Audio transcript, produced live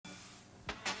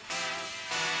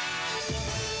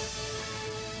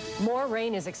More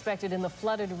rain is expected in the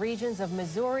flooded regions of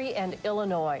Missouri and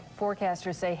Illinois.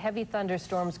 Forecasters say heavy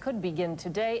thunderstorms could begin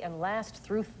today and last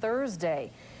through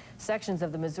Thursday. Sections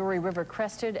of the Missouri River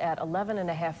crested at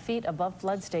 11.5 feet above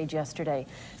flood stage yesterday.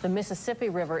 The Mississippi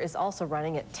River is also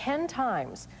running at 10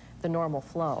 times the normal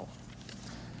flow.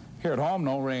 Here at home,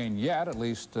 no rain yet, at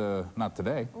least not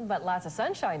today. But lots of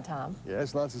sunshine, Tom.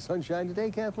 Yes, lots of sunshine today,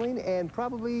 Kathleen, and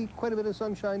probably quite a bit of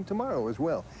sunshine tomorrow as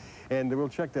well. And we'll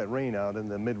check that rain out in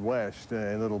the Midwest in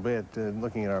a little bit,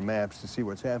 looking at our maps to see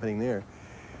what's happening there.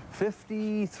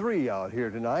 53 out here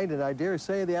tonight, and I dare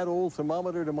say that old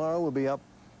thermometer tomorrow will be up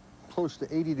close to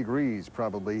 80 degrees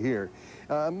probably here.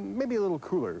 Maybe a little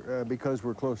cooler because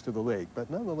we're close to the lake, but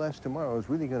nonetheless tomorrow is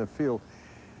really going to feel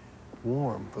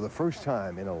warm for the first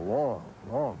time in a long,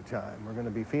 long time. We're going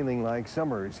to be feeling like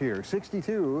summer is here.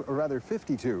 62, or rather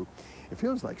 52. It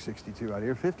feels like 62 out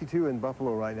here. 52 in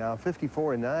Buffalo right now,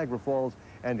 54 in Niagara Falls,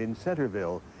 and in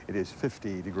Centerville it is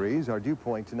 50 degrees. Our dew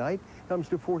point tonight comes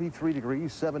to 43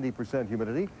 degrees, 70%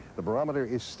 humidity. The barometer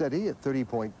is steady at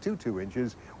 30.22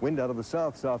 inches. Wind out of the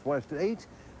south-southwest at 8,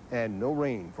 and no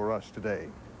rain for us today.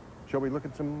 Shall we look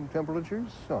at some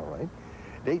temperatures? All right.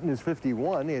 Dayton is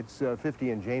 51. It's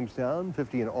 50 in Jamestown,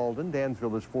 50 in Alden.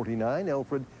 Dansville is 49.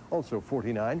 Alfred also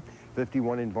 49.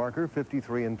 51 in Barker,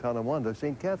 53 in Tonawanda.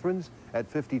 St. Catharines at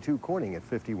 52. Corning at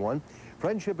 51.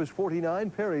 Friendship is 49.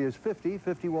 Perry is 50.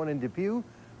 51 in Depew.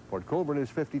 Port Colborne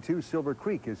is 52. Silver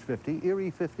Creek is 50.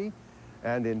 Erie 50.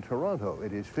 And in Toronto,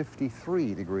 it is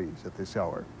 53 degrees at this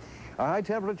hour. Our high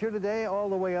temperature today all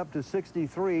the way up to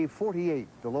 63. 48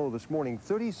 the low this morning.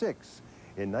 36.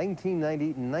 In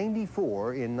 1990,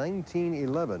 94 in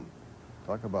 1911.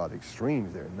 Talk about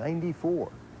extremes there.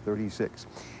 94, 36.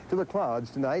 To the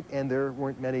clouds tonight, and there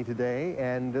weren't many today,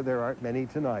 and there aren't many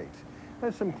tonight.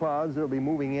 There's some clouds that will be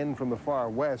moving in from the far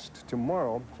west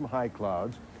tomorrow, some high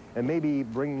clouds, and maybe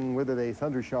bringing with it a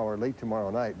thunder shower late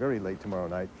tomorrow night, very late tomorrow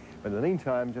night. But in the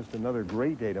meantime, just another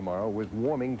great day tomorrow with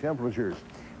warming temperatures.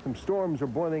 Some storms are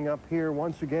boiling up here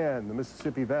once again, the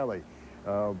Mississippi Valley.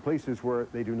 Places where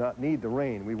they do not need the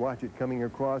rain. We watch it coming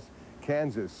across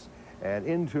Kansas and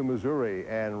into Missouri,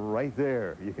 and right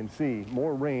there you can see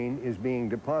more rain is being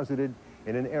deposited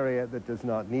in an area that does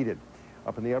not need it.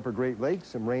 Up in the upper Great Lakes,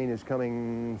 some rain is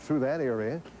coming through that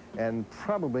area and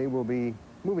probably will be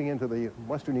moving into the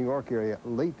western New York area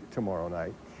late tomorrow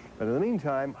night. But in the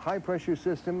meantime, high pressure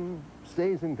system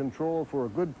stays in control for a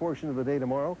good portion of the day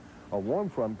tomorrow. A warm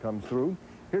front comes through.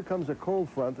 Here comes a cold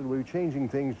front that will be changing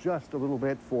things just a little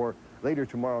bit for later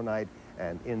tomorrow night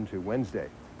and into Wednesday.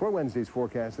 For Wednesday's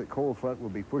forecast, that cold front will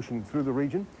be pushing through the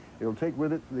region. It'll take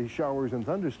with it the showers and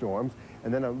thunderstorms,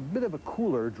 and then a bit of a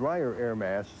cooler, drier air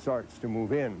mass starts to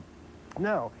move in.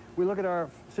 Now, we look at our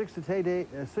 6 to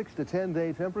 10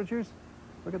 day temperatures.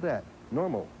 Look at that,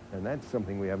 normal, and that's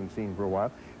something we haven't seen for a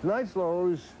while. Tonight's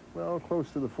lows, well, close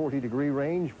to the 40-degree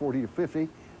range, 40 to 50.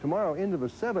 Tomorrow into the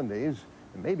 70s,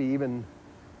 and maybe even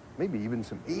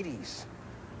some 80s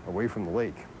away from the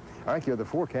lake. All right, here are the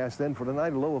forecast then for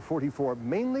tonight. A low of 44,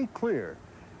 mainly clear,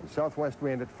 and southwest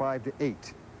wind at 5 to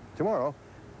 8. Tomorrow,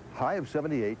 high of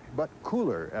 78, but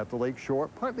cooler at the lake shore,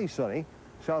 partly sunny.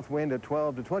 South wind at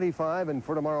 12 to 25, and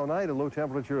for tomorrow night, a low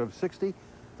temperature of 60.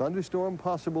 Thunderstorm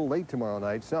possible late tomorrow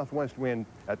night. Southwest wind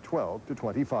at 12 to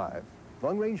 25.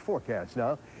 Long-range forecast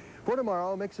now. For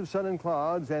tomorrow, a mix of sun and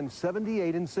clouds, and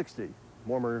 78 and 60.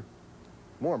 Warmer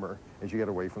as you get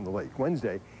away from the lake.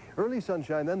 Wednesday, early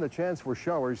sunshine, then the chance for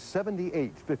showers,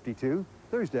 78, 52.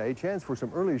 Thursday, chance for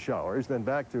some early showers, then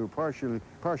back to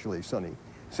partially sunny,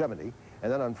 70.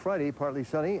 And then on Friday, partly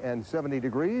sunny and 70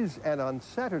 degrees. And on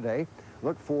Saturday,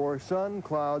 look for sun,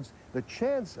 clouds, the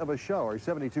chance of a shower,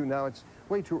 72. Now, it's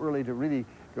way too early to really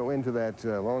go into that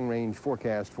long-range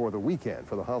forecast for the weekend,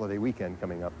 for the holiday weekend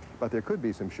coming up. But there could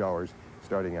be some showers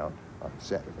starting out on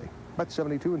Saturday. But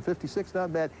 72 and 56,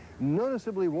 not bad.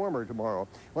 Noticeably warmer tomorrow.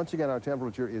 Once again, our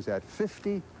temperature is at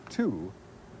 52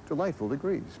 delightful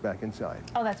degrees back inside.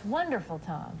 Oh, that's wonderful,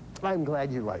 Tom. I'm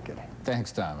glad you like it.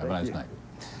 Thanks, Tom. Have a nice night.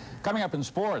 Coming up in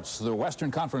sports, the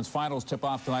Western Conference Finals tip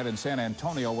off tonight in San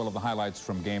Antonio. We'll have the highlights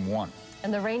from Game 1.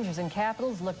 And the Rangers and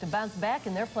Capitals look to bounce back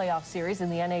in their playoff series in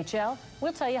the NHL.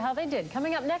 We'll tell you how they did.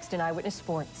 Coming up next in Eyewitness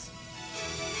Sports.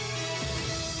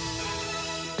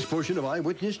 This portion of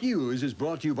Eyewitness News is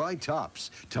brought to you by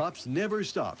Tops. Tops never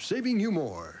stops saving you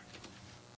more.